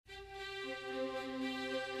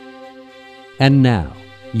And now,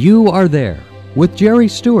 You Are There with Jerry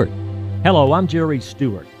Stewart. Hello, I'm Jerry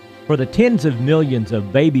Stewart. For the tens of millions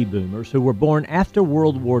of baby boomers who were born after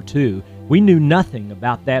World War II, we knew nothing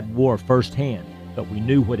about that war firsthand, but we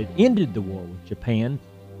knew what had ended the war with Japan,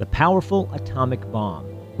 the powerful atomic bomb.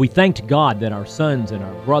 We thanked God that our sons and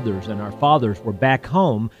our brothers and our fathers were back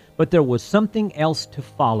home, but there was something else to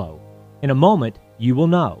follow. In a moment, you will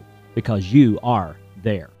know, because you are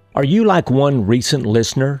there. Are you like one recent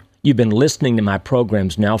listener? You've been listening to my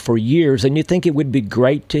programs now for years, and you think it would be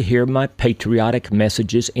great to hear my patriotic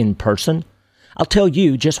messages in person? I'll tell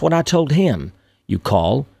you just what I told him. You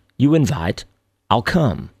call, you invite, I'll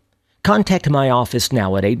come. Contact my office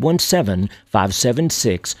now at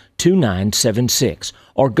 817-576-2976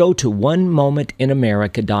 or go to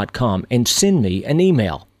onemomentinamerica.com and send me an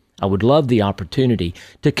email. I would love the opportunity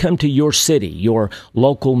to come to your city, your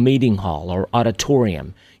local meeting hall or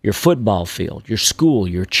auditorium, your football field, your school,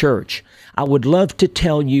 your church. I would love to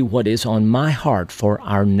tell you what is on my heart for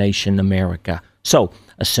our nation, America. So,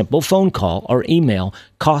 a simple phone call or email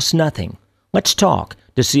costs nothing. Let's talk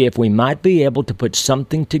to see if we might be able to put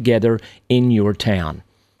something together in your town.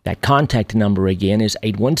 That contact number again is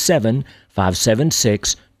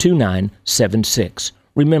 817-576-2976.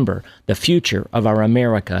 Remember, the future of our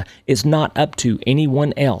America is not up to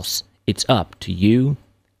anyone else. It's up to you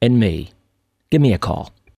and me. Give me a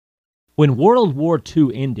call. When World War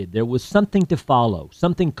II ended, there was something to follow,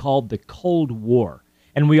 something called the Cold War,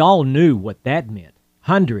 and we all knew what that meant.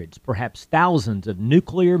 Hundreds, perhaps thousands of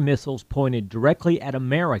nuclear missiles pointed directly at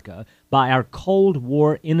America by our Cold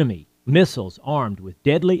War enemy, missiles armed with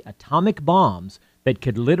deadly atomic bombs that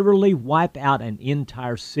could literally wipe out an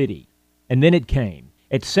entire city. And then it came.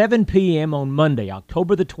 At 7 p.m. on Monday,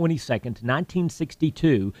 October the 22nd,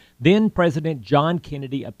 1962, then President John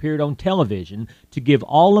Kennedy appeared on television to give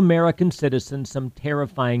all American citizens some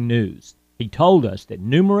terrifying news. He told us that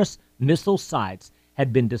numerous missile sites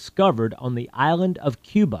had been discovered on the island of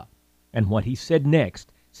Cuba, and what he said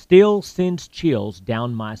next still sends chills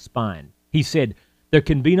down my spine. He said, "There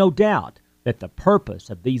can be no doubt that the purpose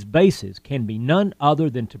of these bases can be none other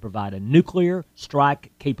than to provide a nuclear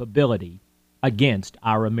strike capability against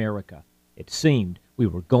our America." It seemed we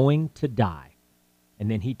were going to die.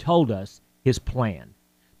 And then he told us his plan,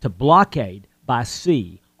 to blockade by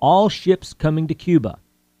sea all ships coming to Cuba,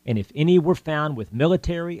 and if any were found with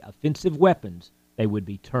military offensive weapons, they would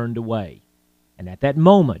be turned away. And at that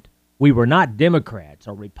moment, we were not Democrats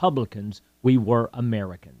or Republicans, we were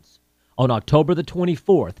Americans. On October the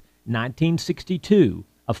 24th, 1962,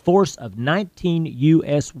 a force of 19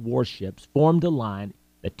 U.S. warships formed a line.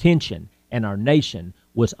 The tension and our nation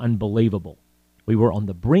was unbelievable. We were on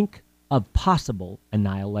the brink of possible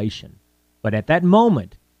annihilation. But at that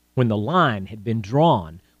moment, when the line had been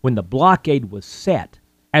drawn, when the blockade was set,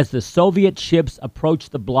 as the Soviet ships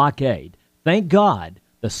approached the blockade, thank God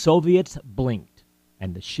the Soviets blinked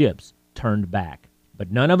and the ships turned back.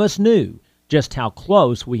 But none of us knew just how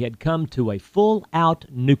close we had come to a full-out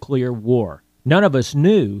nuclear war. None of us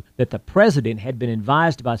knew that the president had been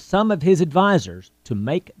advised by some of his advisors to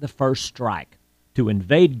make the first strike, to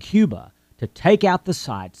invade Cuba, to take out the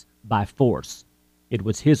sites by force. It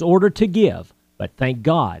was his order to give, but thank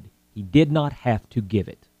God he did not have to give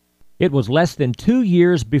it. It was less than 2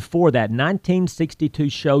 years before that 1962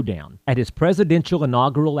 showdown, at his presidential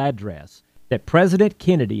inaugural address, that President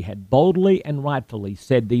Kennedy had boldly and rightfully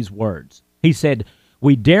said these words. He said,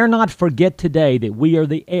 "We dare not forget today that we are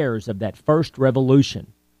the heirs of that first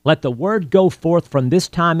revolution. Let the word go forth from this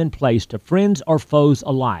time and place to friends or foes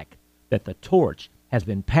alike, that the torch has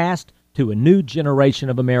been passed to a new generation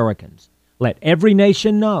of Americans. Let every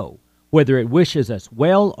nation know, whether it wishes us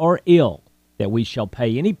well or ill, that we shall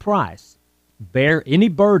pay any price, bear any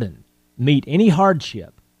burden, meet any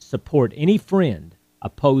hardship, support any friend,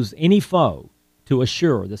 oppose any foe, to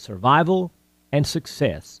assure the survival and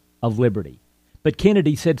success of liberty." But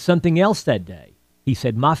Kennedy said something else that day. He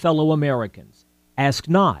said, "My fellow Americans, ask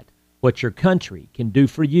not what your country can do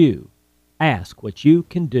for you. Ask what you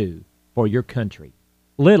can do for your country."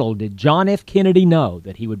 Little did John F. Kennedy know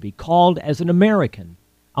that he would be called as an American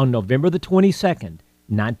on November the 22nd,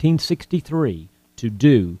 1963, to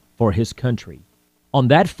do for his country. On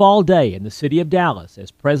that fall day in the city of Dallas, as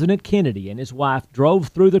President Kennedy and his wife drove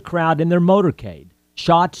through the crowd in their motorcade,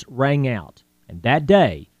 shots rang out, and that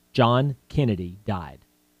day, John Kennedy died.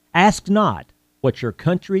 Ask not what your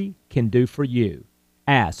country can do for you.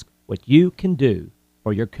 Ask what you can do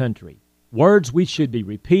for your country. Words we should be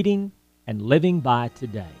repeating and living by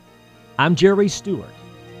today. I'm Jerry Stewart,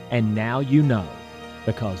 and now you know,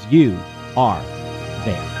 because you are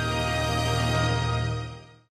there.